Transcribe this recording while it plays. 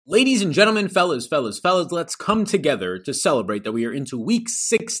Ladies and gentlemen, fellas, let's come together to celebrate that we are into week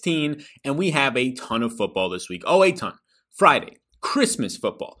 16 and we have a ton of football this week. Oh, a ton. Friday, Christmas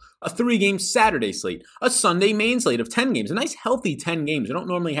football, a 3-game Saturday slate, a Sunday main slate of 10 games, a nice healthy 10 games. We don't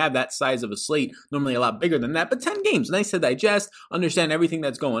normally have that size of a slate, normally a lot bigger than that, but 10 games, nice to digest, understand everything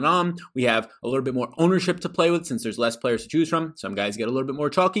that's going on. We have a little bit more ownership to play with since there's less players to choose from. Some guys get a little bit more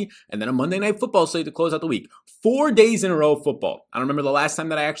chalky, and then a Monday night football slate to close out the week. 4 days in a row of football. I don't remember the last time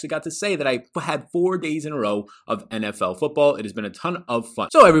that I actually got to say that I had 4 days in a row of NFL football. It has been a ton of fun.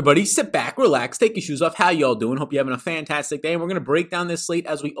 So everybody, sit back, relax, take your shoes off. How y'all doing? Hope you're having a fantastic day, and we're going to break down this slate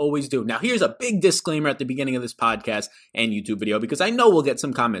as we always do. Now, here's a big disclaimer at the beginning of this podcast and YouTube video because I know we'll get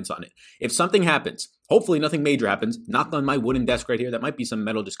some comments on it. If something happens, hopefully nothing major happens, knock on my wooden desk right here, that might be some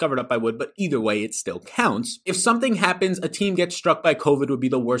metal just covered up by wood, but either way, it still counts. If something happens, a team gets struck by COVID would be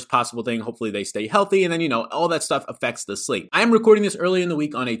the worst possible thing. Hopefully they stay healthy, and then, all that stuff affects the slate. I'm recording this early in the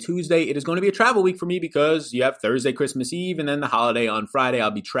week on a Tuesday. It is going to be a travel week for me because you have Thursday, Christmas Eve, and then the holiday on Friday.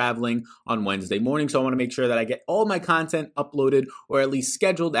 I'll be traveling on Wednesday morning, so I want to make sure that I get all my content uploaded or at least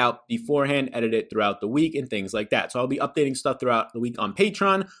scheduled out beforehand, edited throughout the week, and things like that. So I'll be updating stuff throughout the week on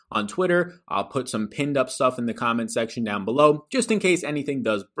Patreon, on Twitter. I'll put some pinned up stuff in the comment section down below, just in case anything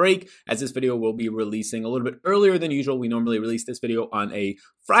does break, as this video will be releasing a little bit earlier than usual. We normally release this video on a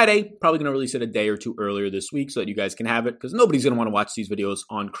Friday, probably going to release it a day or two earlier this week so that you guys can have it, because nobody's going to want to watch these videos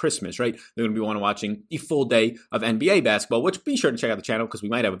on Christmas, right? They're going to be watching the full day of NBA basketball, which be sure to check out the channel because we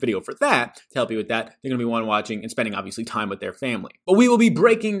might have a video for that to help you with that. They're going to be watching and spending obviously time with their family. But we will be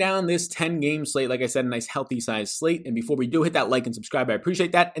breaking down this 10-game slate, like I said, a nice healthy size slate. And before we do, hit that like and subscribe. I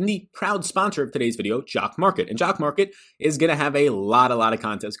appreciate that. And the proud sponsor of today's video, Jock Market. And Jock Market is going to have a lot of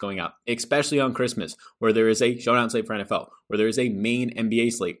contests going out, especially on Christmas, where there is a showdown slate for NFL, where there is a main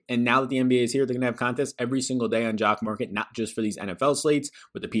NBA slate. And now that the NBA is here, they're going to have contests every single day on Jock Market, not just for these NFL slates,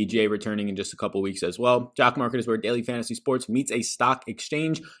 with the PGA returning in just a couple weeks as well. Jock Market is where daily fantasy sports meets a stock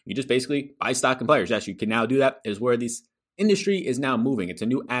exchange. You just basically buy stock in players. Yes, you can now do that. It is where these industry is now moving. It's a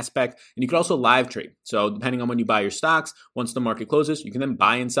new aspect, and you can also live trade. So depending on when you buy your stocks, once the market closes, you can then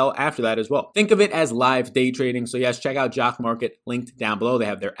buy and sell after that as well. Think of it as live day trading. So yes, check out Jock Market, linked down below. They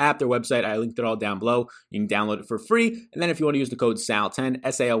have their app, their website. I linked it all down below. You can download it for free. And then if you want to use the code SAL10,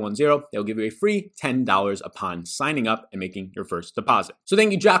 SAL10, they'll give you a free $10 upon signing up and making your first deposit. So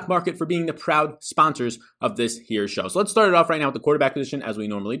thank you, Jock Market, for being the proud sponsors of this here show. So let's start it off right now with the quarterback position as we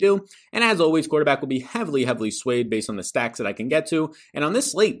normally do. And as always, quarterback will be heavily swayed based on the stacks that I can get to. And on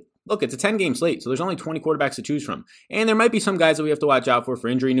this slate, look, it's a 10-game slate, so there's only 20 quarterbacks to choose from. And there might be some guys that we have to watch out for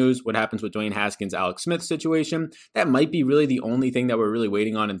injury news. What happens with Dwayne Haskins, Alex Smith situation? That might be really the only thing that we're really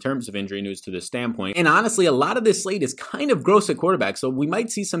waiting on in terms of injury news to this standpoint. And honestly, a lot of this slate is kind of gross at quarterback, so we might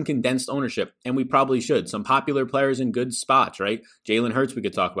see some condensed ownership, and we probably should. Some popular players in good spots, right? Jalen Hurts we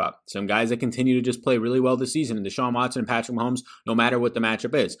could talk about. Some guys that continue to just play really well this season, and Deshaun Watson and Patrick Mahomes, no matter what the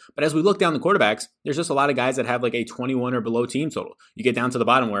matchup is. But as we look down the quarterbacks, there's just a lot of guys that have like a 21 or below team total. You get down to the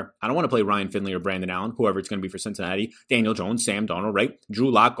bottom where I don't want to play Ryan Finley or Brandon Allen, whoever it's going to be for Cincinnati, Daniel Jones, Sam Darnold, right? Drew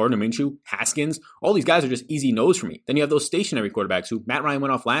Lock, Gardner Minshew, Haskins. All these guys are just easy no's for me. Then you have those stationary quarterbacks who Matt Ryan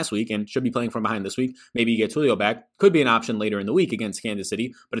went off last week and should be playing from behind this week. Maybe you get Tulio back. Could be an option later in the week against Kansas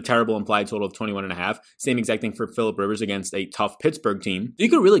City, but a terrible implied total of 21.5. Same exact thing for Phillip Rivers against a tough Pittsburgh team. So you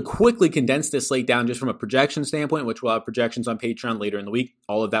could really quickly condense this slate down just from a projection standpoint, which we'll have projections on Patreon later in the week.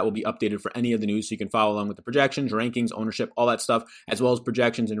 All of that will be updated for any of the news, so you can follow along with the projections, rankings, ownership, all that stuff, as well as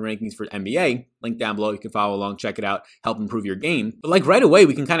projections and rankings for NBA. Link down below. You can follow along, check it out, help improve your game. But like right away,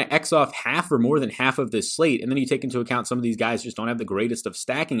 we can kind of X off half or more than half of this slate. And then you take into account some of these guys just don't have the greatest of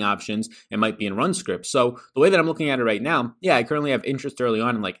stacking options and might be in run scripts. So the way that I'm looking at it right now, yeah, I currently have interest early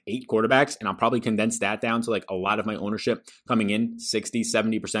on in like 8 quarterbacks, and I'll probably condense that down to like a lot of my ownership coming in 60,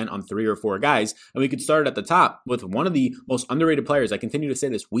 70% on 3 or 4 guys. And we could start at the top with one of the most underrated players. I continue to say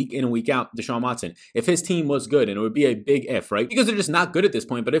this week in and week out, Deshaun Watson. If his team was good, and it would be a big if, right? Because they're just not good at this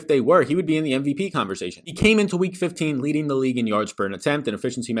point, but if they were, he would be in the MVP conversation. He came into week 15 leading the league in yards per attempt, an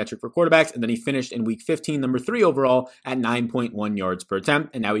efficiency metric for quarterbacks, and then he finished in week 15 number 3 overall at 9.1 yards per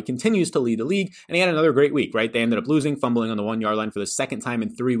attempt, and now he continues to lead the league, and he had another great week, right? They ended up losing, fumbling on the 1-yard line for the second time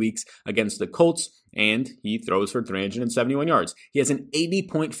in 3 weeks against the Colts, and he throws for 371 yards. He has an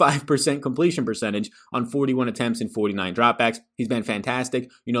 80.5% completion percentage on 41 attempts and 49 dropbacks. He's been fantastic.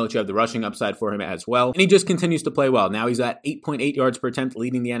 You know that you have the rushing upside for him as well, and he just continues to play well. Now he's at 8.8 yards per attempt,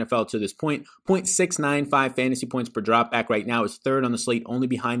 leading the NFL to this point. 0.695 fantasy points per dropback right now is third on the slate, only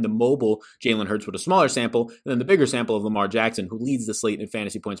behind the mobile Jalen Hurts with a smaller sample, and then the bigger sample of Lamar Jackson, who leads the slate in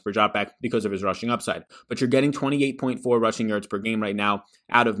fantasy points per dropback because of his rushing upside. But you're getting 28.4 rushing yards per game right now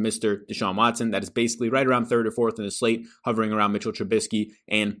out of Mr. Deshaun Watson. That is basically right around third or fourth in the slate, hovering around Mitchell Trubisky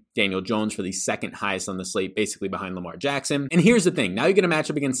and Daniel Jones for the second highest on the slate, basically behind Lamar Jackson. And here's the thing. Now you get a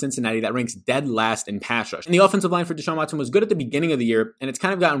matchup against Cincinnati that ranks dead last in pass rush. And the offensive line for Deshaun Watson was good at the beginning of the year, and it's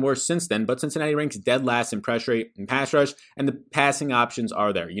kind of gotten worse since then, but Cincinnati ranks dead last in pressure rate and pass rush, and the passing options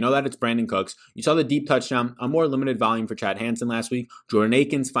are there. You know that it's Brandon Cooks. You saw the deep touchdown, a more limited volume for Chad Hansen last week. Jordan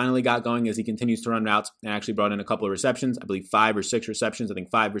Akins finally got going as he continues to run routes and actually brought in a couple of receptions. I believe 5 or 6 receptions. I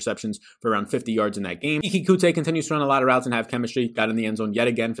think 5 receptions for around 50 yards in that game. Iki Kute continues to run a lot of routes and have chemistry. Got in the end zone yet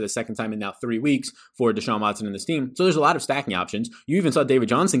again for the second time in now 3 weeks for Deshaun Watson and this team. So there's a lot of stacking options. You even saw David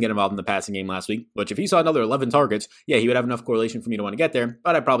Johnson get involved in the passing game last week, which if he saw another 11 targets, yeah, he would have enough correlation for me to want to get there,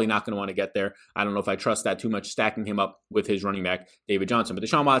 but I'm probably not going to want to get there. I don't know if I trust that too much, stacking him up with his running back, David Johnson. But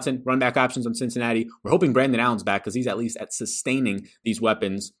Deshaun Watson, run back options on Cincinnati. We're hoping Brandon Allen's back because he's at least at sustaining these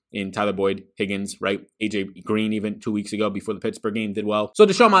weapons in Tyler Boyd, Higgins, right? AJ Green even 2 weeks ago before the Pittsburgh game did well. So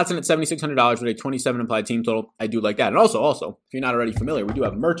Deshaun Watson at $7,600 with a 27 implied team total. I do like that. And also, if you're not already familiar, we do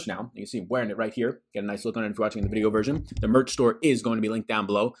have merch now. You can see I'm wearing it right here. Get a nice look on it if you're watching the video version. The merch store is going to be linked down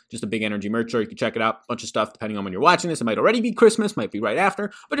below. Just a Big Energy merch store. You can check it out. A bunch of stuff depending on when you're watching this. It might already be Christmas, might be right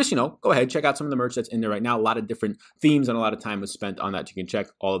after. But just, go ahead, check out some of the merch that's in there right now. A lot of different themes and a lot of time was spent on that. You can check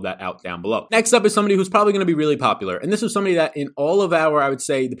all of that out down below. Next up is somebody who's probably going to be really popular. And this is somebody that in all of our, I would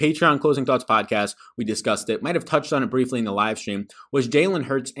say, the Patreon Closing Thoughts podcast, we discussed it, might have touched on it briefly in the live stream, was Jalen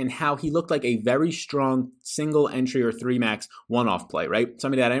Hurts and how he looked like a very strong single entry or 3 max one-off play, right?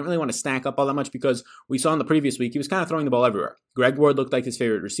 Somebody that I didn't really want to stack up all that much because we saw in the previous week, he was kind of throwing the ball everywhere. Greg Ward looked like his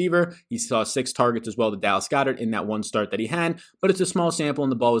favorite receiver. He saw 6 targets as well to Dallas Goedert in that one start that he had, but it's a small sample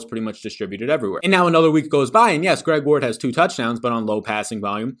and the ball was pretty much distributed everywhere. And now another week goes by, and yes, Greg Ward has 2 touchdowns, but on low passing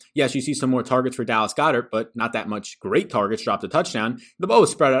volume. Yes, you see some more targets for Dallas Goedert, but not that much great targets dropped a touchdown. The ball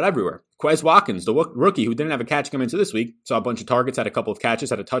was spread out everywhere. Quez Watkins, the rookie who didn't have a catch come into this week, saw a bunch of targets, had a couple of catches,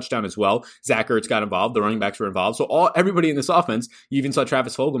 had a touchdown as well. Zach Ertz got involved. The running backs were involved. So everybody in this offense, you even saw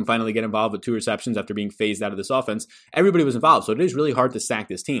Travis Fulgham finally get involved with 2 receptions after being phased out of this offense. Everybody was involved. So it is really hard to stack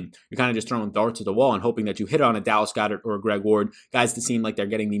this team. You're kind of just throwing darts at the wall and hoping that you hit on a Dallas Goedert or a Greg Ward, guys that seem like they're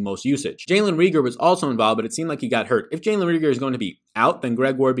getting the most usage. Jalen Reagor was also involved, but it seemed like he got hurt. If Jalen Reagor is going to be out, then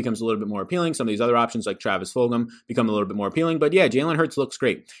Greg Ward becomes a little bit more appealing. Some of these other options like Travis Fulgham become a little bit more appealing. But yeah, Jalen Hurts looks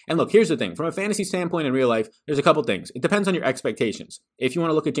great. And look, here's the thing. From a fantasy standpoint in real life, there's a couple things. It depends on your expectations. If you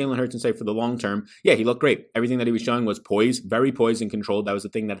want to look at Jalen Hurts and say for the long term, yeah, he looked great. Everything that he was showing was poised, very poised and controlled. That was the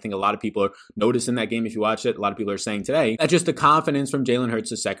thing that I think a lot of people are noticed in that game if you watched it. A lot of people are saying today that just the confidence from Jalen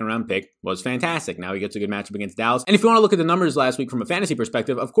Hurts' second round pick was fantastic. Now he gets a good matchup against Dallas. And if you want to look at the numbers last week from a fantasy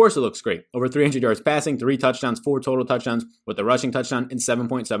perspective, of course it looks great. Over 300 yards passing, 3 touchdowns, 4 total touchdowns with the rushing touchdown and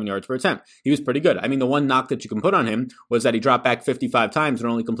 7.7 yards per attempt. He was pretty good. I mean, the one knock that you can put on him was that he dropped back 55 times and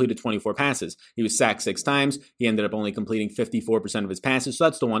only completed 24 passes. He was sacked 6 times. He ended up only completing 54% of his passes. So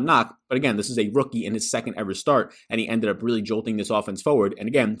that's the one knock. But again, this is a rookie in his second ever start, and he ended up really jolting this offense forward. And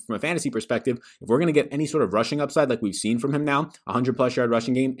again, from a fantasy perspective, if we're going to get any sort of rushing upside like we've seen from him now, 100-plus yard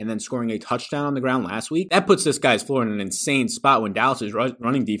rushing game, and then scoring a touchdown on the ground last week, that puts this guy's floor in an insane spot when Dallas's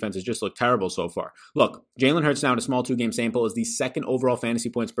running defense has just looked terrible so far. Look, Jalen Hurts now in a small 2-game sample is the second overall fantasy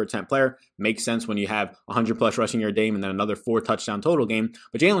points per attempt player. Makes sense when you have 100-plus rushing yard game and then another 4 touchdown total game.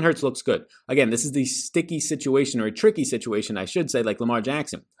 But Jalen Hurts looks good. Again, this is the sticky situation, or a tricky situation, I should say, like Lamar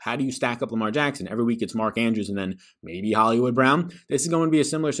Jackson. How do you stack up Lamar Jackson? Every week it's Mark Andrews and then maybe Hollywood Brown. This is going to be a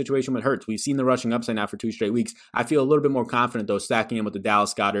similar situation with Hurts. We've seen the rushing upside now for 2 straight weeks. I feel a little bit more confident, though, stacking him with the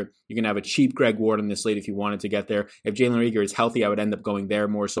Dallas Goedert. You're going to have a cheap Greg Ward on this slate if you wanted to get there. If Jalen Reagor is healthy, I would end up going there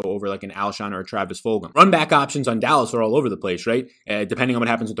more so over like an Alshon or a Travis Fulgham. Run back options on Dallas are all over the place, right? Depending on what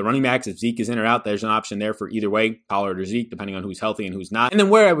happens with the running backs, if Zeke is in or out, there's an option there for either way, Pollard or Zeke, depending on who's healthy and who's not. And then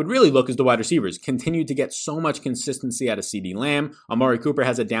where I would really look is the wide receivers. Continue to get so much consistency out of CeeDee Lamb. Amari Cooper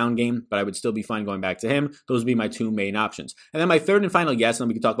has a down game, but I would still be fine going back to him. Those would be my 2 main options. And then my third and final guess, and then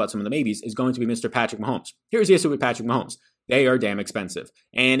we can talk about some of the maybes, is going to be Mr. Patrick Mahomes. Here's the issue with Patrick Mahomes. They are damn expensive.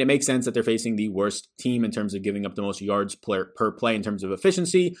 And it makes sense that they're facing the worst team in terms of giving up the most yards per play in terms of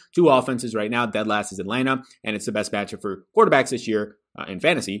efficiency. 2 offenses right now. Dead last is Atlanta, and it's the best matchup for quarterbacks this year. In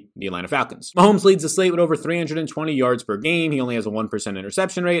fantasy, the Atlanta Falcons. Mahomes leads the slate with over 320 yards per game. He only has a 1%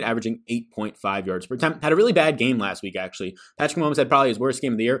 interception rate, averaging 8.5 yards per attempt. Had a really bad game last week, actually. Patrick Mahomes had probably his worst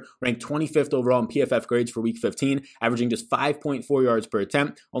game of the year, ranked 25th overall in PFF grades for week 15, averaging just 5.4 yards per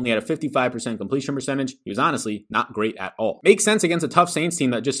attempt, only had a 55% completion percentage. He was honestly not great at all. Makes sense against a tough Saints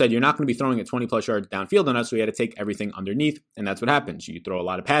team that just said, you're not going to be throwing at 20-plus yards downfield on us, so we had to take everything underneath, and that's what happens. You throw a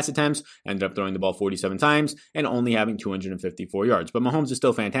lot of pass attempts, ended up throwing the ball 47 times, and only having 254 yards. But but Mahomes is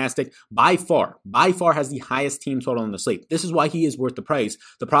still fantastic. By far has the highest team total on the slate. This is why he is worth the price.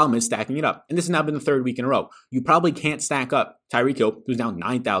 The problem is stacking it up. And this has now been the third week in a row. You probably can't stack up Tyreek Hill, who's now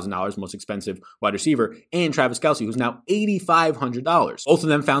 $9,000, most expensive wide receiver, and Travis Kelce, who's now $8,500. Both of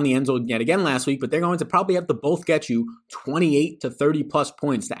them found the end zone yet again last week, but they're going to probably have to both get you 28 to 30 plus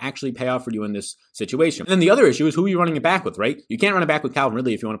points to actually pay off for you in this situation. And then the other issue is who are you running it back with, right? You can't run it back with Calvin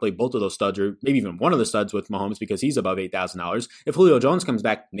Ridley if you want to play both of those studs, or maybe even one of the studs with Mahomes because he's above $8,000. If Julio Jones comes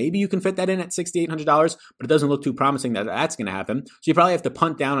back, maybe you can fit that in at $6,800, but it doesn't look too promising that that's going to happen. So you probably have to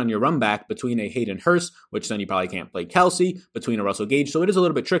punt down on your run back between a Hayden Hurst, which then you probably can't play Kelce, between a Russell Gage. So it is a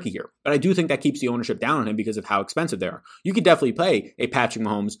little bit tricky here, but I do think that keeps the ownership down on him because of how expensive they are. You could definitely play a Patrick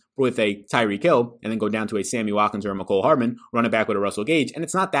Mahomes with a Tyreek Hill and then go down to a Sammy Watkins or a McCole Hardman, run it back with a Russell Gage, and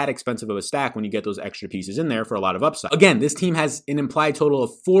it's not that expensive of a stack when you get those extra pieces in there for a lot of upside. Again, this team has an implied total of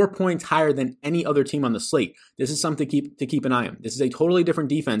 4 points higher than any other team on the slate. This is something to keep an eye on. This is a totally different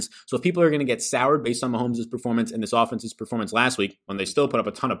defense, so if people are going to get soured based on Mahomes' performance and this offense's performance last week, when they still put up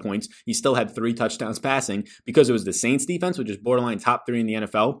a ton of points, he still had 3 touchdowns passing because it was the Saints defense, which is borderline top 3 in the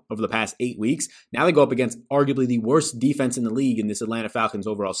NFL over the past 8 weeks. Now they go up against arguably the worst defense in the league in this Atlanta Falcons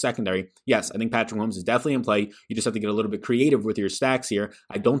overall secondary. Yes, I think Patrick Mahomes is definitely in play. You just have to get a little bit creative with your stacks here.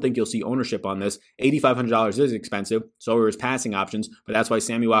 I don't think you'll see ownership on this. $8,500 is expensive. So are his passing options, but that's why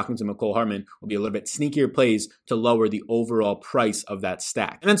Sammy Watkins and McCole Hardman will be a little bit sneakier plays to lower the overall price of that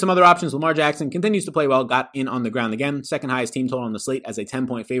stack. And then some other options. Lamar Jackson continues to play well, got in on the ground again. Second highest team total on the slate as a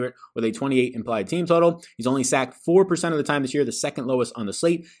 10-point favorite with a 28 implied team total. He's only sacked 4% of the time this year, the second lowest on the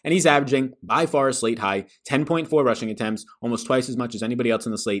slate, and he's averaging by far a slate high 10.4 rushing attempts, almost twice as much as anybody else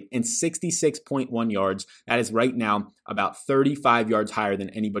on the slate, and 66.1 yards. That is right now about 35 yards higher than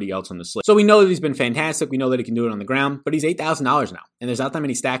anybody else on the slate. So we know that he's been fantastic. We know that he can do it on the ground, but he's $8,000 now, and there's not that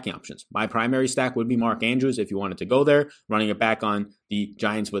many stacking options. My primary stack would be Mark Andrews if you wanted to go there, running it back on the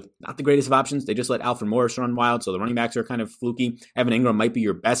Giants with not the greatest of options. They just let Alfred Morris run wild, so the running backs are kind of fluky. Evan Ingram might be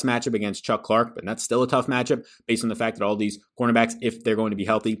your best matchup against Chuck Clark, but that's still a tough matchup based on the fact that all these cornerbacks, if they're going to be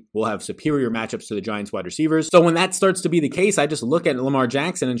healthy, will have superior matchups to the Giants wide receivers. So when that starts to be the case, I just look at Lamar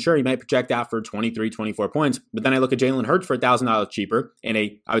Jackson, and sure, he might project out for 23, 24 points, but then I look at Jalen Hurts for $1,000 cheaper in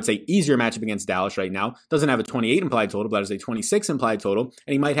a, I would say, easier matchup against Dallas right now. Doesn't have a 28 implied total, but has a 26 implied total,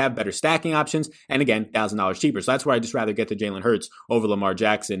 and he might have better stacking options, and again, $1,000 cheaper. So that's where I just rather get to Jalen Hurts over Lamar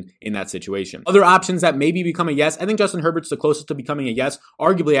Jackson in that situation. Other options that maybe become a yes, I think Justin Herbert's the closest to becoming a yes,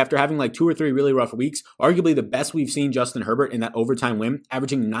 arguably after having like 2 or 3 really rough weeks, arguably the best we've seen Justin Herbert in that overtime win,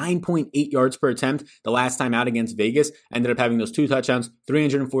 averaging 9.8 yards per attempt the last time out against Vegas, ended up having those 2 touchdowns,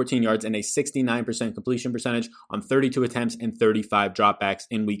 314 yards, and a 69% completion percentage on 32 attempts and 35 dropbacks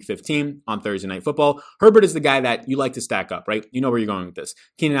in week 15 on Thursday Night Football. Herbert is the guy that you like to stack up, right? You know where you're going with this.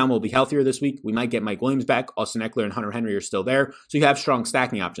 Keenan Allen will be healthier this week. We might get Mike Williams back. Austin Eckler and Hunter Henry are still there. So you have strong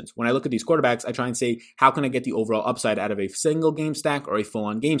stacking options. When I look at these quarterbacks, I try and say, how can I get the overall upside out of a single game stack or a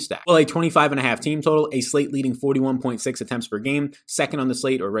full-on game stack? Well, a 25.5 team total, a slate leading 41.6 attempts per game, second on the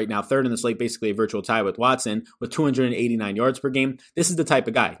slate, or right now third on the slate, basically a virtual tie with Watson with 289 yards per game. This is the type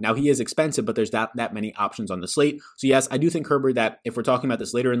of guy. Now, he is expensive, but there's not that many options on the slate. So yes, I do think Herbert, that if we're talking about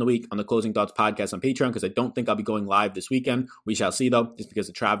this later in the week on the Closing Thoughts podcast on Patreon, because I don't think I'll be going live this weekend. We shall see though, just because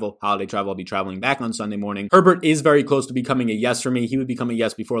of holiday travel, I'll be traveling back on Sunday morning. Herbert is very close to becoming a yes for me. He would become a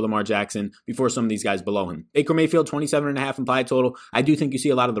yes before Lamar Jackson, before some of these guys below him. Baker Mayfield, 27.5 implied total. I do think you see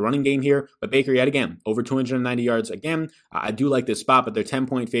a lot of the running game here, but Baker yet again, over 290 yards again. I do like this spot, but they're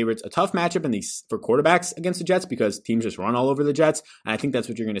 10-point favorites. A tough matchup in these for quarterbacks against the Jets because teams just run all over the Jets, and I think that's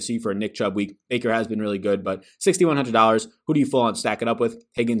what you're going to see for a Nick Chubb week. Baker has been really good, but $6,100. Who do you full on stack it up with?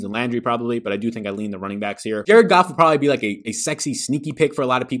 Higgins and Landry probably, but I do think I lean the running backs here. Jared Goff will probably be like a sexy, sneaky pick for a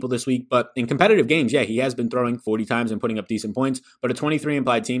lot of people this week, but in competitive games, yeah, he has been throwing 40 times and putting up decent points, but a 23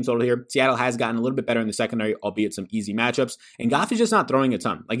 implied team total here. Seattle has gotten a little bit better in the secondary, albeit some easy matchups, and Goff is just not throwing a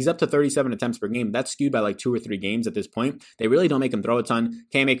ton. Like, he's up to 37 attempts per game. That's skewed by like 2 or 3 games at this point. They really don't make him throw a ton.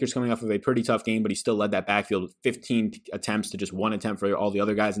 Cam Akers coming off of a pretty tough game, but he still led that backfield with 15 attempts to just 1 attempt for all the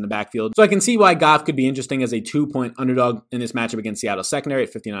other guys in the backfield. So I can see why Goff could be interesting as a 2-point underdog in this matchup against Seattle secondary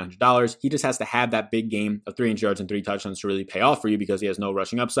at $5,900. He just has to have that big game of 300 yards and 3 touchdowns to really pay off for you because he has no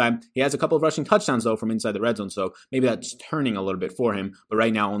rushing upside. He has a couple of rushing touchdowns though from inside the red zone, so maybe that's turning a little bit for him, but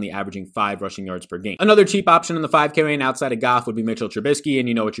right now only averaging 5 rushing yards per game. Another cheap option in the 5K range outside of Goff would be Mitchell Trubisky, and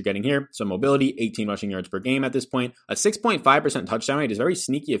you know what you're getting here. Some mobility, 18 rushing yards per game at this point. A 6.5% touchdown rate is very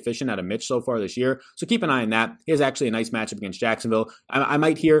sneaky efficient out of Mitch so far this year, so keep an eye on that. He has actually a nice matchup against Jacksonville. I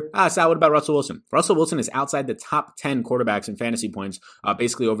might hear, Sal, what about Russell Wilson? Russell Wilson is outside the top 10 quarterbacks in fantasy points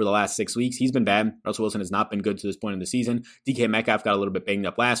basically over the last 6 weeks. He's been bad. Russell Wilson has not been good to this point in the season. DK Metcalf got a little bit banged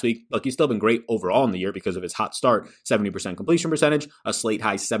up last week. Look, he's still been great overall in the year because of his hot start, 70% completion percentage, a slate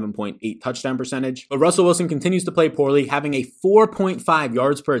high 7.8 touchdown percentage. But Russell Wilson continues to play poorly, having a 4.5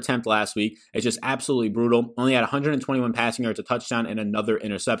 yards per attempt last week. It's just absolutely brutal. Only had 121 passing yards, a touchdown, and another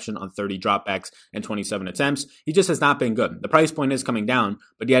interception on 30 dropbacks and 27 attempts. He just has not been good. The price point is coming down,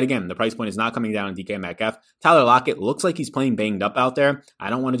 but yet again, the price point is not coming down in DK Metcalf. Tyler Lockett looks like he's playing banged up out there. I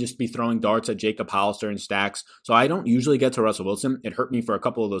don't want to just be throwing darts at Jacob Hollister and stacks, so I don't usually get to Russell Wilson. It hurt me for a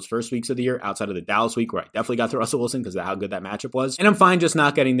couple of those first weeks of the year outside of the Dallas week where I definitely got to Russell Wilson because of how good that matchup was, and I'm fine just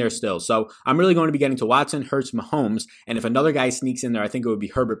not getting there still. So I'm really going to be getting to Watson, Hurts, Mahomes, and if another guy sneaks in there, I think it would be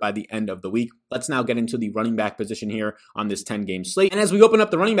Herbert by the end of the week. Let's now get into the running back position here on this 10-game slate. And as we open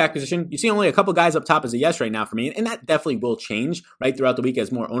up the running back position, you see only a couple guys up top as a yes right now for me, and that definitely will change right throughout the week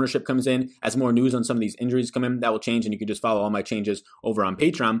as more ownership comes in, as more news on some of these injuries come in. That will change, and you can just follow all my changes over on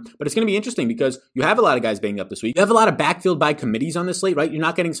Patreon. But it's going to be interesting because you have a lot of guys banged up this week. You have a lot of backfield by committees on this slate, right? You're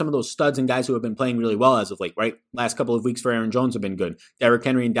not getting some of those studs and guys who have been playing really well as of late, right? Last couple of weeks for Aaron Jones have been good. Derrick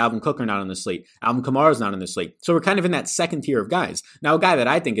Henry and Dalvin Cook are not on the slate. Alvin Kamara is not on the slate. So we're kind of in that second tier of guys. Now, a guy that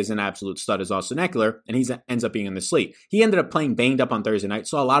I think is an absolute stud is Austin Eckler, and he ends up being on the slate. He ended up playing banged up on Thursday night,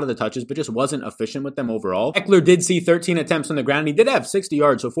 saw a lot of the touches, but just wasn't efficient with them overall. Eckler did see 13 attempts on the ground. He did have 60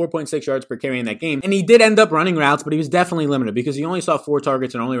 yards, so 4.6 yards per carry in that game. And he did end up running routes, but he was definitely limited because he only saw 4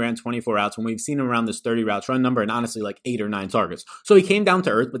 targets and only ran 24 routes when we've seen him around this 30 routes run number and honestly like 8 or 9 targets. So he came down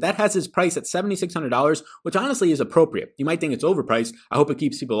to earth, but that has his price at $7,600, which honestly is appropriate. You might think it's overpriced. I hope it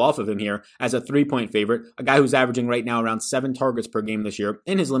keeps people off of him here as a 3-point favorite, a guy who's averaging right now around 7 targets per game this year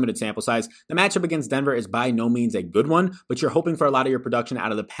in his limited sample size. The matchup against Denver is by no means a good one, but you're hoping for a lot of your production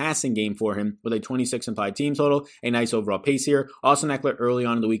out of the passing game for him with a 26 implied team total, a nice overall pace here. Austin Eckler early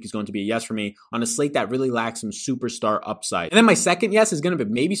on in the week is going to be a yes for me on a slate that really lacks some superstar upside. And then my second yes is going to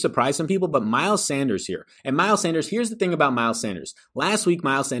maybe surprise some people, but Miles Sanders here. And Miles Sanders, here's the thing about Miles Sanders. Last week,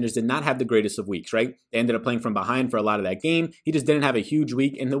 Miles Sanders did not have the greatest of weeks, right? They ended up playing from behind for a lot of that game. He just didn't have a huge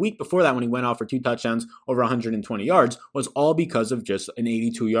week. And the week before that, when he went off for 2 touchdowns over 120 yards, was all because of just an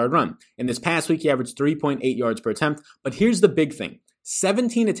 82-yard run. In this past week, he averaged 3.8 yards per attempt. But here's the big thing.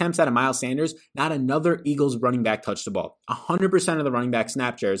 17 attempts out of Miles Sanders, not another Eagles running back touched the ball. 100% of the running back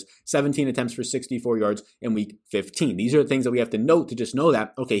snap shares, 17 attempts for 64 yards in week 15. These are the things that we have to note to just know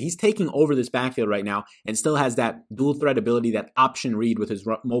that, okay, he's taking over this backfield right now and still has that dual threat ability, that option read with his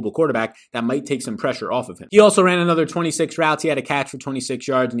mobile quarterback that might take some pressure off of him. He also ran another 26 routes. He had a catch for 26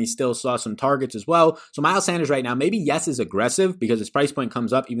 yards and he still saw some targets as well. So Miles Sanders right now, maybe yes is aggressive because his price point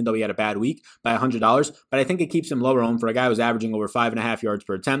comes up even though he had a bad week by $100, but I think it keeps him lower owned for a guy who's averaging over 5.5 yards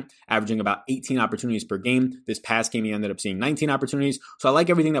per attempt, averaging about 18 opportunities per game. This past game, he ended up seeing 19 opportunities. So I like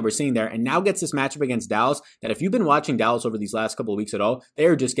everything that we're seeing there. And now gets this matchup against Dallas that if you've been watching Dallas over these last couple of weeks at all, they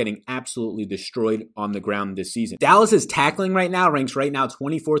are just getting absolutely destroyed on the ground this season. Dallas is tackling right now, ranks right now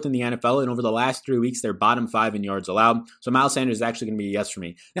 24th in the NFL. And over the last 3 weeks, they're bottom 5 in yards allowed. So Miles Sanders is actually going to be a yes for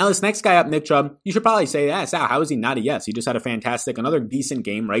me. Now this next guy up, Nick Chubb, you should probably say, Sal, how is he not a yes? He just had a fantastic, another decent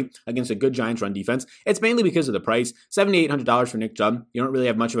game, right? Against a good Giants run defense. It's mainly because of the price. $7,800 for Nick Chubb. You don't really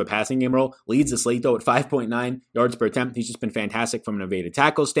have much of a passing game role. Leads the slate though at 5.9 yards per attempt. He's just been fantastic from an evaded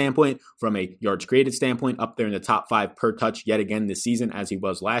tackle standpoint, from a yards created standpoint, up there in the top 5 per touch yet again this season as he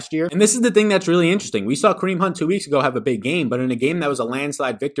was last year. And this is the thing that's really interesting. We saw Kareem Hunt 2 weeks ago have a big game, but in a game that was a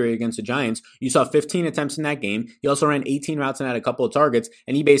landslide victory against the Giants, you saw 15 attempts in that game. He also ran 18 routes and had a couple of targets,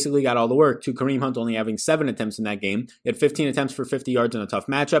 and he basically got all the work to Kareem Hunt only having 7 attempts in that game. He had 15 attempts for 50 yards in a tough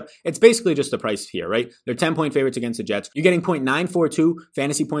matchup. It's basically just the price here, right? They're 10-point favorites against the Jets. You're getting 0.942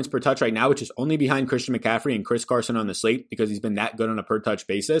 fantasy points per touch right now, which is only behind Christian McCaffrey and Chris Carson on the slate because he's been that good on a per touch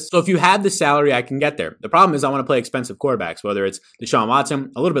basis. So if you had the salary, I can get there. The problem is I want to play expensive quarterbacks, whether it's Deshaun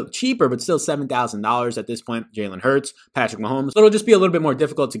Watson, a little bit cheaper, but still $7,000 at this point, Jalen Hurts, Patrick Mahomes. So it'll just be a little bit more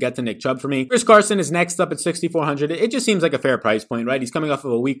difficult to get to Nick Chubb for me. Chris Carson is next up at $6,400. It just seems like a fair price point, right? He's coming off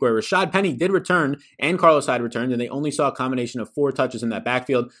of a week where Rashad Penny did return and Carlos Hyde returned, and they only saw a combination of 4 touches in that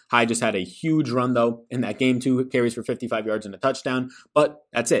backfield. Hyde just had a huge run though in that game, 2 carries for 55 yards and a touchdown, but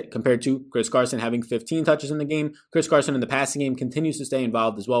that's it compared to Chris Carson having 15 touches in the game. Chris Carson in the passing game continues to stay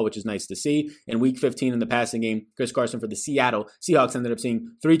involved as well, which is nice to see. In week 15 in the passing game, Chris Carson for the Seattle Seahawks ended up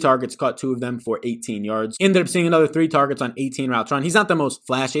seeing 3 targets, caught 2 of them for 18 yards. Ended up seeing another 3 targets on 18 routes run. He's not the most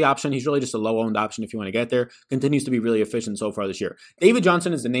flashy option. He's really just a low-owned option if you want to get there. Continues to be really efficient so far this year. David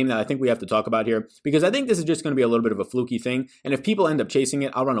Johnson is the name that I think we have to talk about here because I think this is just going to be a little bit of a fluky thing. And if people end up chasing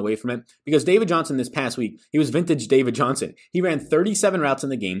it, I'll run away from it because David Johnson this past week, he was vintage David Johnson. He ran ran 37 routes in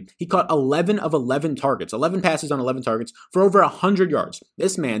the game. He caught 11 of 11 targets, 11 passes on 11 targets for over 100 yards.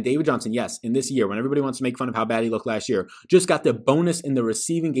 This man, David Johnson, yes, in this year, when everybody wants to make fun of how bad he looked last year, just got the bonus in the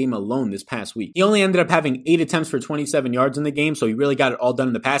receiving game alone this past week. He only ended up having 8 attempts for 27 yards in the game, so he really got it all done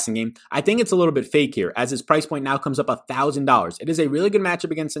in the passing game. I think it's a little bit fake here, as his price point now comes up $1,000. It is a really good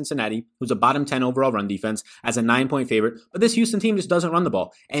matchup against Cincinnati, who's a bottom 10 overall run defense, as a 9-point favorite, but this Houston team just doesn't run the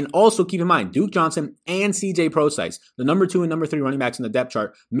ball. And also keep in mind, Duke Johnson and CJ Prosise, the number 2 and number 3 running backs in the depth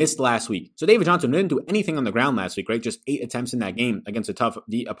chart, missed last week. So David Johnson didn't do anything on the ground last week, right? Just 8 attempts in that game against a tough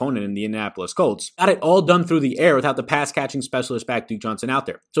opponent in the Indianapolis Colts. Got it all done through the air without the pass-catching specialist back Duke Johnson out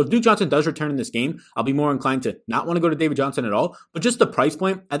there. So if Duke Johnson does return in this game, I'll be more inclined to not want to go to David Johnson at all, but just the price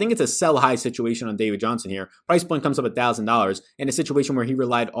point, I think it's a sell-high situation on David Johnson here. Price point comes up $1,000 in a situation where he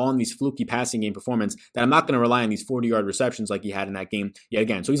relied on these fluky passing game performance that I'm not going to rely on these 40-yard receptions like he had in that game yet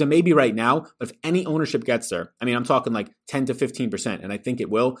again. So he's a maybe right now, but if any ownership gets there, I mean, I'm talking like 10 to 15%, and I think it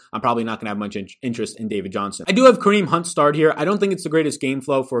will. I'm probably not going to have much interest in David Johnson. I do have Kareem Hunt start here. I don't think it's the greatest game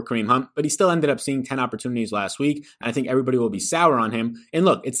flow for Kareem Hunt, but he still ended up seeing 10 opportunities last week, and I think everybody will be sour on him. And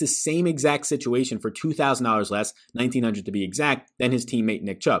look, it's the same exact situation for $2,000 less, $1,900 to be exact, than his teammate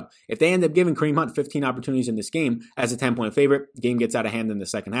Nick Chubb. If they end up giving Kareem Hunt 15 opportunities in this game as a 10-point favorite, the game gets out of hand in the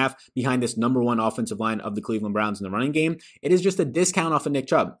second half behind this number 1 offensive line of the Cleveland Browns in the running game. It is just a discount off of Nick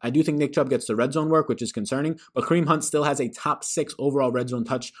Chubb. I do think Nick Chubb gets the red zone work, which is concerning, but Kareem Hunt still has a top 6 overall red zone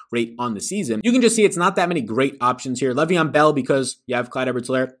touch rate on the season. You can just see it's not that many great options here. Le'Veon Bell, because you have Clyde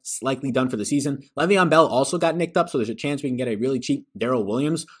Edwards-Helaire, likely done for the season. Le'Veon Bell also got nicked up, so there's a chance we can get a really cheap Darrell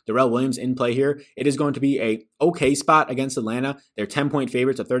Williams in play here. It is going to be a okay spot against Atlanta. They're 10-point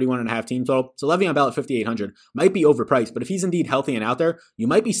favorites, a 31.5 team total. So Le'Veon Bell at $5,800 might be overpriced, but if he's indeed healthy and out there, you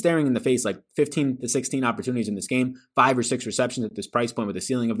might be staring in the face like 15 to 16 opportunities in this game, 5 or 6 receptions at this price point with a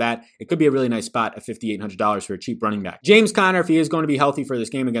ceiling of that. It could be a really nice spot at $5,800 for a cheap running back. James Conner, if he is going to be healthy for this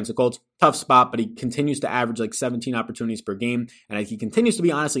game against the Colts, tough spot, but he continues to average like 17 opportunities per game, and he continues to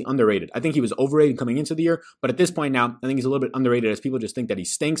be honestly underrated. I think he was overrated coming into the year, but at this point now, I think he's a little bit underrated as people just think that he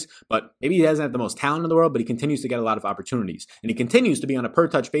stinks, but maybe he doesn't have the most talent in the world, but he continues to get a lot of opportunities, and he continues to be on a per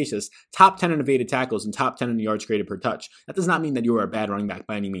touch basis, top 10 in evaded tackles and top 10 in yards created per touch. That does not mean that you are a bad running back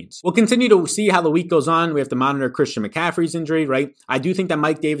by any means. We'll continue to see how the week goes on. We have to monitor Christian McCaffrey's injury, right? I do think that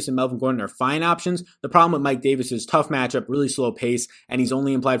Mike Davis and Melvin Gordon are fine options. The problem with Mike Davis is tough matchup, really slow pace, and he's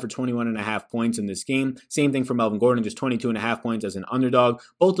only implied for 21.5 points in this game. Same thing for Melvin Gordon, just 22.5 points as an underdog.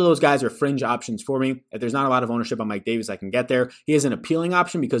 Both of those guys are fringe options for me. If there's not a lot of ownership on Mike Davis, I can get there. He is an appealing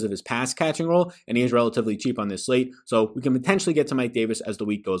option because of his pass catching role, and he is relatively cheap on this slate. So we can potentially get to Mike Davis as the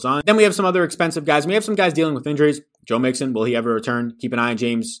week goes on. Then we have some other expensive guys. We have some guys dealing with injuries. Joe Mixon, will he ever return? Keep an eye on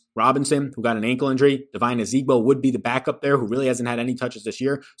James Robinson, who got an ankle injury. Devine Ezigbo would be the backup there, who really hasn't had any touches this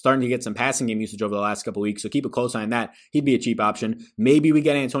year, starting to get some passing game usage over the last couple weeks. So keep a close eye on that. He'd be a cheap option. Maybe we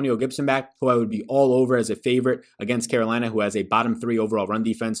get Antonio Gibson back, who I would be all over as a favorite against Carolina, who has a bottom 3 overall run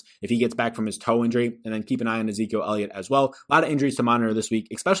defense if he gets back from his toe injury. And then keep an eye on Ezekiel Elliott as well. A lot of injuries to monitor this week,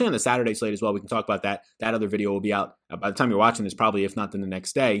 especially on the Saturday slate as well. We can talk about that. That other video will be out by the time you're watching this, probably, if not then the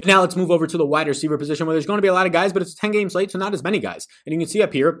next day. Now let's move over to the wide receiver position, where there's going to be a lot of guys, but it's a 10-game slate, so not as many guys. And you can see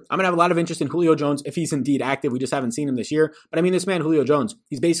up here, I'm going to have a lot of interest in Julio Jones if he's indeed active. We just haven't seen him this year. But I mean, this man, Julio Jones,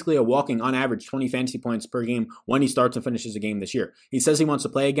 he's basically a walking, on average, 20 fantasy points per game when he starts and finishes a game this year. He says he wants to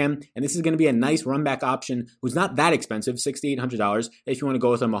play again, and this is going to be a nice run back option who's not that expensive, $6,800. If you want to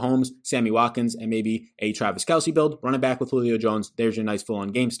go with a Mahomes, Sammy Watkins, and maybe a Travis Kelce build, run it back with Julio Jones. There's your nice full-on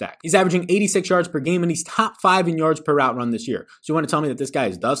game stack. He's averaging 86 yards per game, and he's top 5 in yards per route run this year. So you want to tell me that this guy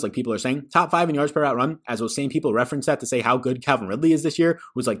is dust, like people are saying? Top 5 in yards per route run, as those same people reference that to say how good Calvin Ridley is this year,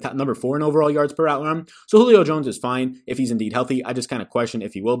 who's like number 4 in overall yards per route run. So Julio Jones is fine if he's indeed healthy. I just kind of question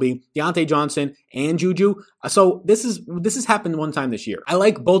if he will be. Deontay Johnson and Juju. So this has happened one time this year. I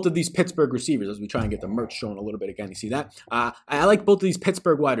like both of these Pittsburgh receivers, as we try and get the merch shown a little bit again. You see that? I like both of these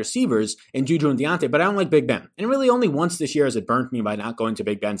Pittsburgh wide receivers in Juju and Deontay, but I don't like Big Ben. And really only once this year has it burnt me by not going to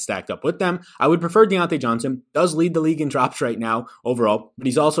Big Ben stacked up with them. I would prefer Deontay Johnson. Does lead the league in drops right now overall, but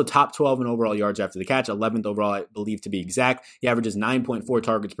he's also top 12 in overall yards after the catch, 11th overall, I believe, to be exact. He averages 9.4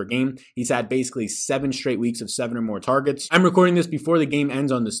 targets per game. He's had basically 7 straight weeks of 7 or more targets. I'm recording this before the game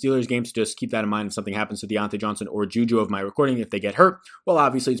ends on the Steelers game, so just keep that in mind if something happens to Deontay Johnson or Juju of my recording. If they get hurt, well,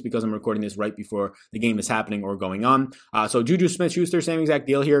 obviously it's because I'm recording this right before the game is happening or going on. So Juju Smith-Schuster, same exact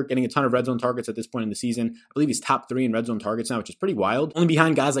deal here, getting a ton of red zone targets at this point in the season. I believe he's top 3 in red zone targets now, which is pretty wild. Only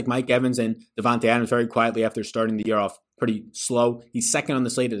behind guys like Mike Evans and Devontae Adams very quietly after starting the year off pretty slow. He's second on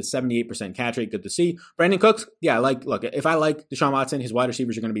the slate at a 78% catch rate. Good to see. Brandon Cooks, yeah, look, if I like Deshaun Watson, his wide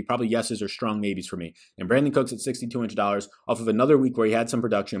receivers are going to be probably yeses or strong maybes for me. And Brandon Cooks at $6,200 off of another week where he had some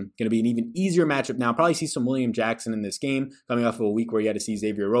production. Going to be an even easier matchup now. Probably see some William Jackson in this game coming off of a week where he had to see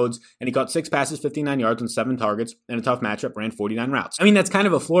Xavier Rhodes. And he caught 6 passes, 59 yards on 7 targets. And a tough matchup, ran 49 routes. I mean, that's kind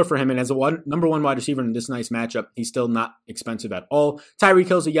of a floor for him. And as a number one wide receiver in this nice matchup, he's still not expensive at all. Tyreek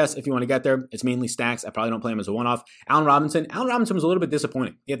Hill's a yes if you want to get there. It's mainly stacks. I probably don't play him as a one-off. Allen Robinson was a little bit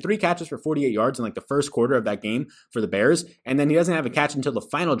disappointing. He had 3 catches for 48 yards in like the first quarter of that game for the Bears. And then he doesn't have a catch until the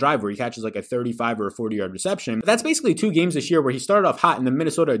final drive where he catches like a 35 or a 40-yard reception. But that's basically 2 games this year where he started off hot and then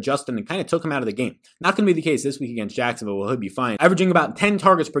Minnesota adjusted and kind of took him out of the game. Not going to be the case this week against Jacksonville. Well, he'll be fine. Averaging about 10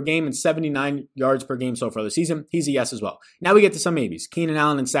 targets per game and 79 yards per game so far this season. He's a yes as well. Now we get to some maybes. Keenan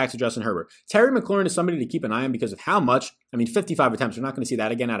Allen and stacks of Justin Herbert. Terry McLaurin is somebody to keep an eye on because of how much. 55 attempts. We're not going to see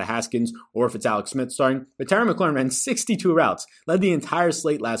that again out of Haskins or if it's Alex Smith starting. But Terry McLaurin ran 62 routes, led the entire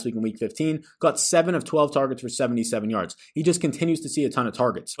slate last week in week 15, got 7 of 12 targets for 77 yards. He just continues to see a ton of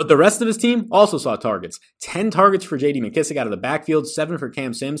targets. But the rest of his team also saw targets. 10 targets for J.D. McKissick out of the backfield, 7 for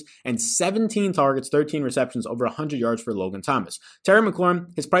Cam Sims, and 17 targets, 13 receptions, over 100 yards for Logan Thomas. Terry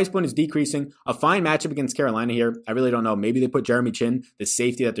McLaurin, his price point is decreasing. A fine matchup against Carolina here. I really don't know. Maybe they put Jeremy Chin, the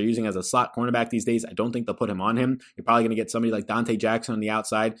safety that they're using as a slot cornerback these days. I don't think they'll put him on him. You're probably going to get somebody like Dante Jackson on the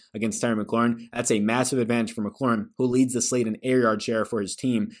outside against Terry McLaurin. That's a massive advantage for McLaurin, who leads the slate in air yard share for his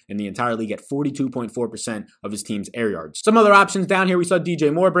team in the entire league at 42.4% of his team's air yards. Some other options down here. We saw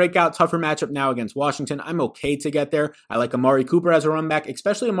DJ Moore break out. Tougher matchup now against Washington. I'm okay to get there. I like Amari Cooper as a run back,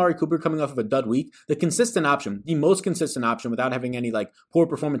 especially Amari Cooper coming off of a dud week. The consistent option, the most consistent option without having any poor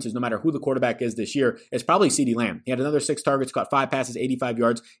performances, no matter who the quarterback is this year, is probably CeeDee Lamb. He had another 6 targets, caught 5 passes, 85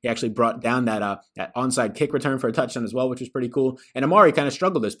 yards. He actually brought down that onside kick return for a touchdown as well, which was pretty cool. And Amari kind of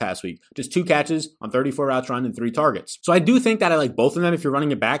struggled this past week. Just 2 catches on 34 routes run and 3 targets. So I do think that I like both of them if you're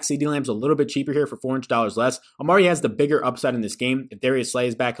running it back. CeeDee Lamb's a little bit cheaper here for $400 less. Amari has the bigger upside in this game. If Darius Slay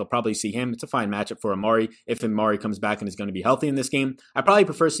is back, he'll probably see him. It's a fine matchup for Amari if Amari comes back and is going to be healthy in this game. I probably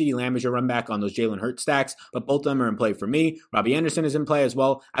prefer CeeDee Lamb as your run back on those Jalen Hurts stacks, but both of them are in play for me. Robbie Anderson is in play as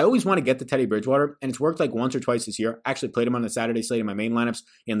well. I always want to get to Teddy Bridgewater, and it's worked once or twice this year. I actually played him on the Saturday slate in my main lineups.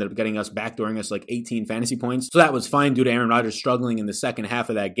 He ended up getting us backdooring us 18 fantasy points. So that was fine due to Aaron Rodgers struggling in the second half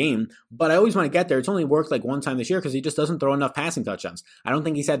of that game. But I always want to get there. It's only worked one time this year because he just doesn't throw enough passing touchdowns. I don't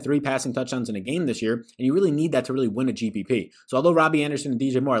think he's had 3 passing touchdowns in a game this year, and you really need that to really win a GPP. So although Robbie Anderson and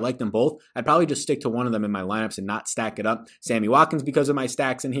DJ Moore, I like them both, I'd probably just stick to one of them in my lineups and not stack it up. Sammy Watkins because of my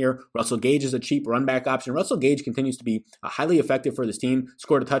stacks in here. Russell Gage is a cheap run back option. Russell Gage continues to be highly effective for this team.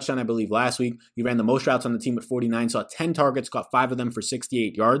 Scored a touchdown, I believe, last week. He ran the most routes on the team with 49, saw 10 targets, got 5 of them for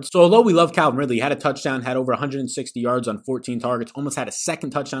 68 yards. So although we love Calvin Ridley, he had a touchdown, had over 160 yards on 14 targets, almost had a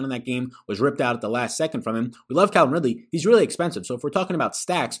second touchdown in that game, was ripped out at the last second from him. We love Calvin Ridley. He's really expensive. So if we're talking about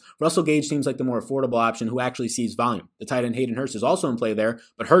stacks, Russell Gage seems like the more affordable option who actually sees volume. The tight end Hayden Hurst is also in play there,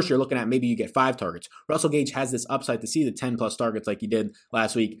 but Hurst you're looking at maybe you get 5 targets. Russell Gage has this upside to see the 10 plus targets like he did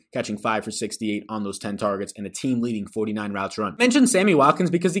last week, catching 5 for 68 on those 10 targets and a team leading 49 routes run. Mentioned Sammy Watkins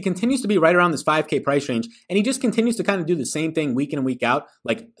because he continues to be right around this 5K price range, and he just continues to kind of do the same thing week in and week out,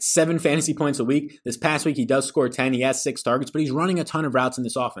 7 fantasy points a week. This past week he does score 10. He has 6 targets, but he's running a ton of routes in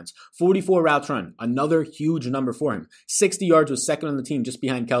this offense. 44 routes run, another huge number for him. 60 yards was second on the team just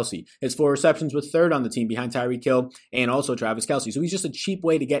behind Kelsey. His 4 receptions was third on the team behind Tyreek Hill and also Travis Kelsey. So he's just a cheap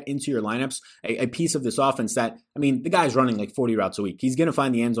way to get into your lineups, a piece of this offense that, the guy's running 40 routes a week. He's going to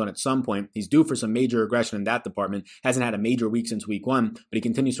find the end zone at some point. He's due for some major regression in that department. Hasn't had a major week since week 1, but he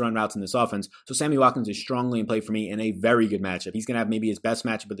continues to run routes in this offense. So Sammy Watkins is strongly in play for me in a very good matchup. He's going to have maybe his best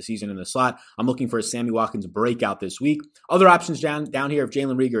matchup of the season in the slot. I'm looking for a Sammy Watkins breakout this week. Other options down here, if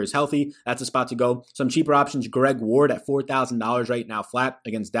Jalen Reagor is healthy, that's a spot to go. Some cheaper options, Greg Ward at $4,000 right now flat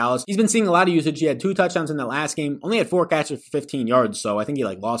against Dallas. He's been seeing a lot of usage. He had 2 touchdowns in that last game, only had 4 catches for 15 yards, so I think he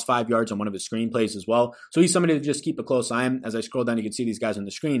lost 5 yards on one of his screen plays as well. So he's somebody to just keep a close eye on. As I scroll down, you can see these guys on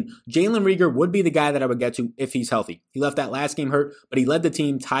the screen. Jalen Reagor would be the guy that I would get to if he's healthy. He left that last game hurt, but he led the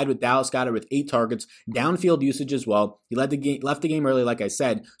team, tied with Dallas Goedert with 8 targets, downfield usage as well. He left the game early, like I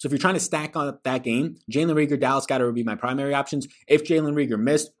said. So if you're trying to stack on that game, Jalen Reagor, Dallas Goedert would be my primary options. If Jalen Reagor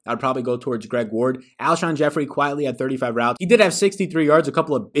missed, I'd probably go towards Greg Ward. Alshon Jeffrey quietly had 35 routes. He did have 63 yards, a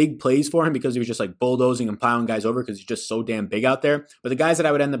couple of big plays for him because he was just bulldozing and plowing guys over because he's just so damn big out there. But the guys that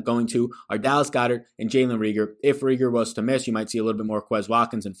I would end up going to are Dallas Goedert and Jalen Reagor. If Reagor was to miss, you might see a little bit more Quez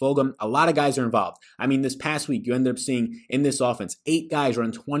Watkins and Fulgham. A lot of guys are involved. This past week, you ended up seeing in this offense, 8 guys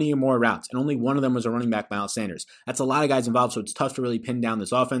run 20 or more routes, and only one of them was a running back, Miles Sanders. That's a lot of guys involved, so it's tough to really pin down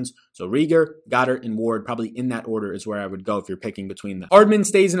this offense. So Reagor, Goddard, and Ward probably in that that order is where I would go if you're picking between them. Hardman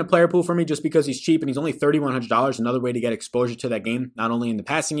stays in a player pool for me just because he's cheap and he's only $3,100. Another way to get exposure to that game, not only in the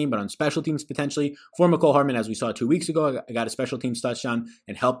passing game, but on special teams potentially. For McCole Hardman, as we saw 2 weeks ago, I got a special teams touchdown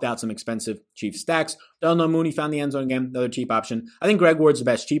and helped out some expensive Chiefs stacks. Darnell Mooney found the end zone again, another cheap option. I think Greg Ward's the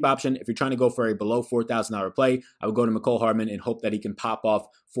best cheap option. If you're trying to go for a below $4,000 play, I would go to McCole Hardman and hope that he can pop off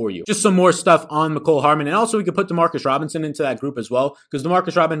for you. Just some more stuff on McCole Hardman. And also we could put DeMarcus Robinson into that group as well, because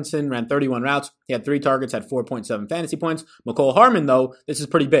DeMarcus Robinson ran 31 routes. He had 3 targets, had 4.7 fantasy points. McCole Hardman, though, this is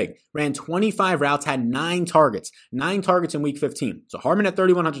pretty big. Ran 25 routes, had 9 targets. 9 targets in week 15. So Hardman at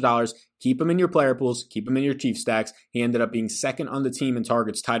 $3,100. Keep him in your player pools. Keep him in your Chiefs stacks. He ended up being second on the team in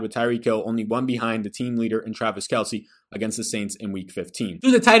targets, tied with Tyreek Hill, only one behind the team leader in Travis Kelce against the Saints in week 15.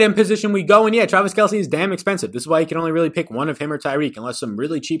 To the tight end position we go, and yeah, Travis Kelce is damn expensive. This is why you can only really pick one of him or Tyreek, unless some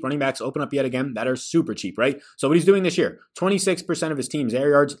really cheap running backs open up yet again that are super cheap, right? So what he's doing this year, 26% of his team's air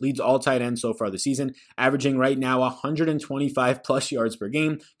yards, leads all tight ends so far this season, averaging right now 125 plus yards per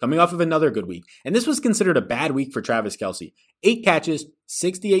game, coming off of another good week. And this was considered a bad week for Travis Kelce. 8 catches,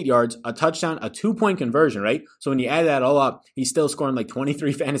 68 yards, a touchdown, a 2-point conversion, right? So when you add that all up, he's still scoring like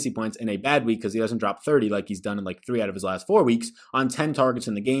 23 fantasy points in a bad week because he doesn't drop 30 like he's done in like 3 out of his last 4 weeks on 10 targets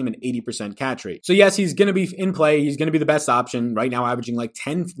in the game and 80% catch rate. So yes, he's going to be in play. He's going to be the best option right now, averaging like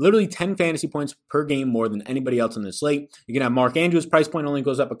 10 fantasy points per game more than anybody else on the slate. You can have Mark Andrews. Price point only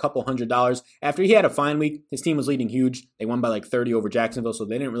goes up a couple $100. After he had a fine week, his team was leading huge. They won by like 30 over Jacksonville, so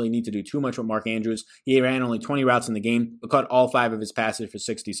they didn't really need to do too much with Mark Andrews. He ran only 20 routes in the game, but caught all 5 of his passes for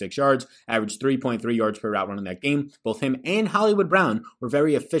 66 yards, averaged 3.3 yards per route run in that game. Both him and Hollywood Brown were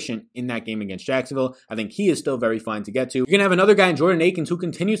very efficient in that game against Jacksonville. I think he is still very fine to get to. You're going to have another guy in Jordan Akins who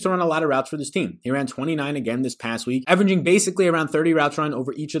continues to run a lot of routes for this team. He ran 29 again this past week, averaging basically around 30 routes run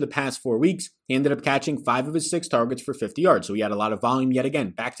over each of the past 4 weeks. He ended up catching 5 of his 6 targets for 50 yards. So he had a lot of volume yet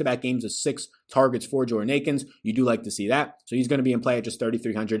again. Back-to-back games of 6 targets for Jordan Akins. You do like to see that. So he's going to be in play at just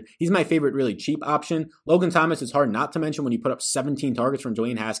 $3,300. He's my favorite really cheap option. Logan Thomas is hard not to mention when you put up 17 targets from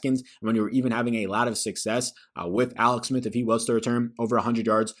Dwayne Haskins and when you were even having a lot of success with Alex Smith if he was to return over 100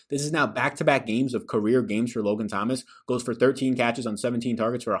 yards. This is now back-to-back games of career games for Logan Thomas. Goes for 13 catches on 17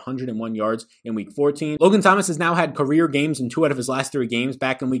 targets for 101 yards in week 14. Logan Thomas has now had career games in 2 out of his last 3 games.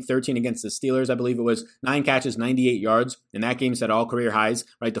 Back in week 13 against the Steelers, I believe it was 9 catches, 98 yards. In that game set all career highs,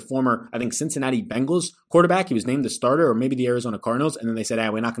 right? The former, I think, Cincinnati Bengals quarterback. He was named the starter, or maybe the Arizona Cardinals, and then they said,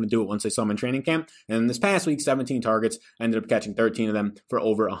 we're not going to do it once they saw him in training camp. And then this past week, 17 targets, ended up catching 13 of them for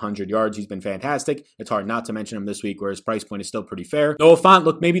over 100 yards. He's been fantastic. It's hard not to mention him this week, where his price point is still pretty fair. Noah Fant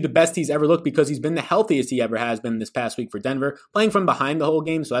looked maybe the best he's ever looked because he's been the healthiest he ever has been this past week for Denver, playing from behind the whole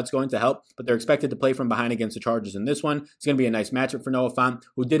game, so that's going to help, but they're expected to play from behind against the Chargers in this one. It's going to be a nice matchup for Noah Fant,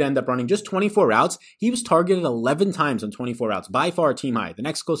 who did end up running just 24 routes. He was targeted 11 times on 24 routes, by far team high. The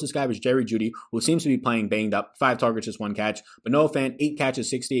next closest guy was Jerry Jeudy, who seems to be playing banged up, 5 targets, just 1 catch, but Noah Fant, 8 catches,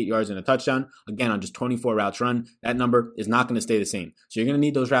 68 yards, and a touchdown, again on just 24 routes run. That number is not going to stay the same. So you're going to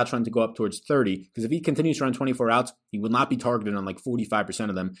need those routes run to go up towards 30, because if he continues to run 24 routes, he will not be targeted on like 45%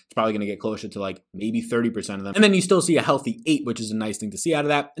 of them. It's probably going to get closer to like maybe 30% of them. And then you still see a healthy 8, which is a nice thing to see out of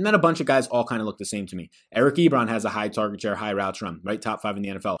that. And then a bunch of guys all kind of look the same to me. Eric Ebron has a high target share, high routes run, right? Top 5 in the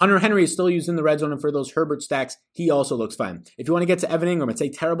NFL. Hunter Henry is still used in the red zone, and for those Herbert stacks, he also looks fine. If you want to get to Evan Ingram, it's a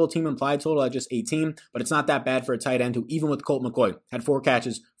terrible team implied total at just 18, but it's not that bad for a tight end who, even with Colt McCoy, had 4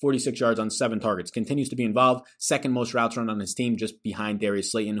 catches, 46 yards on 7 targets, continues to be involved. Second most routes run on his team, just behind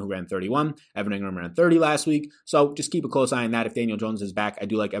Darius Slayton, who ran 31. Evan Ingram ran 30 last week. So just keep a close eye on that. If Daniel Jones is back, I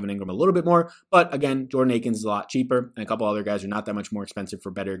do like Evan Ingram a little bit more, but again, Jordan Akins is a lot cheaper, and a couple other guys are not that much more expensive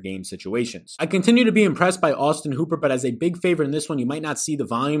for better game situations. I continue to be impressed by Austin Hooper, but as a big favorite in this one, you might not see the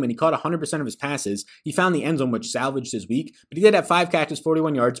volume, and he caught 100% of his passes. He found the end zone, which salvaged his week, but he did have 5 catches,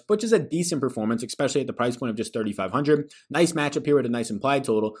 41 yards, which is a decent performance, especially at the price point of just $3,500. Nice matchup here with a nice implied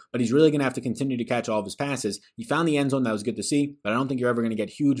total, but he's really going to have to continue to catch all of his passes. He found the end zone, that was good to see, but I don't think you're ever going to get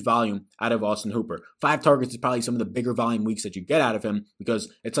huge volume out of Austin Hooper. 5 targets is probably some of the bigger volume weeks that you get out of him,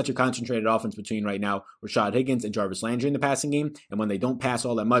 because it's such a concentrated offense between right now Rashad Higgins and Jarvis Landry in the passing game, and when they don't pass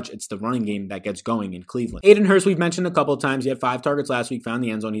all that much, it's the running game that gets going in Cleveland. Hayden Hurst, we've mentioned a couple of times. He had 5 targets last week, found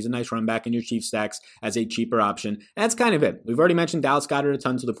the end zone. He's a nice run back in your Chiefs stacks as a cheaper option. And that's kind of it. We've already mentioned Dallas Goedert a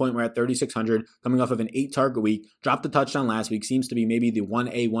ton, to the point where at $3,600, coming off of an 8 target week, dropped a touchdown last week, seems to be maybe the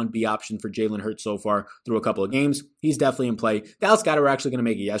 1A, 1B option for Jalen Hurts so far through a couple of games. He's definitely in play. Dallas Goedert, we're actually going to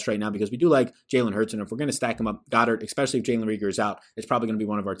make a yes right now, because we do like Jalen Hurts, and if we're going to stack him up, Goddard, especially if Jalen Reagor is out, it's probably going to be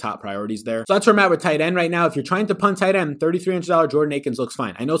one of our top priorities there. So that's where I'm at with tight end right now. If you're trying to punt tight end, $3,300 Jordan Akins looks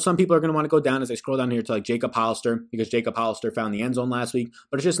fine. I know some people are going to want to go down as I scroll down here to like Jacob Hollister, because Jacob Hollister found the end zone last week,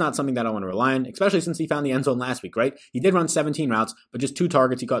 but it's just not something that I want to rely on, especially since he found the end zone last week, right? He did run 17 routes, but just 2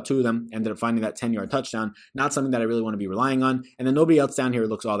 targets. He caught 2 of them, ended up finding that 10-yard touchdown. Not something that I really want to be relying on. And then nobody else down here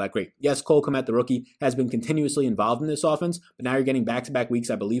looks all that great. Yes, Cole Kmet, the rookie, has been continuously involved in this offense, but now you're getting back-to-back weeks,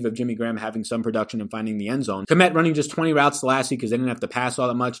 I believe, of Jimmy Graham having some production and finding the end zone. Kmet running just 20 routes the last week because they didn't have to pass all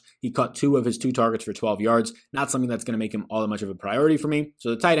that much. He caught 2 of his 2 targets for 12 yards. Not something that's going to make him all that much of a priority for me. So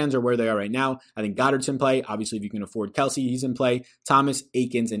the tight ends are where they are right now. I think Goddard's in play. Obviously, if you can afford Kelsey, he's in play. Thomas,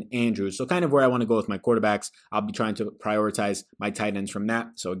 Akins, and Andrews. So kind of where I want to go with my quarterbacks. I'll be trying to prioritize my tight ends from that.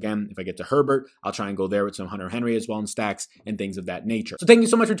 So again, if I get to Herbert, I'll try and go there with some Hunter Henry as well in stacks and things of that nature. So thank you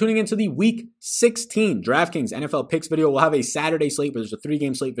so much for tuning in to the Week 16 DraftKings NFL Picks video. We'll have a Saturday slate, but there's a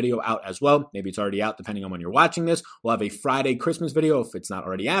 3-game slate video out as well. Maybe it's already out depending on when you're watching this. We'll have a Friday Christmas video if it's not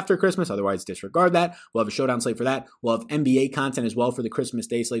already after Christmas. Otherwise, disregard that. We'll have a showdown slate for that. We'll have NBA content as well for the Christmas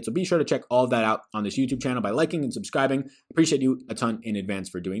Day slate. So be sure to check all of that out on this YouTube channel by liking and subscribing. Appreciate you a ton in advance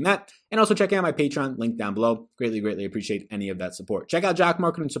for doing that. And also checking out my Patreon, link down below. Greatly appreciate any of that support. Check out Jock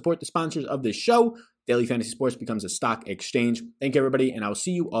Market and support the sponsors of this show. Daily Fantasy Sports becomes a stock exchange. Thank you, everybody, and I'll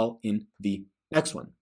see you all in the next one.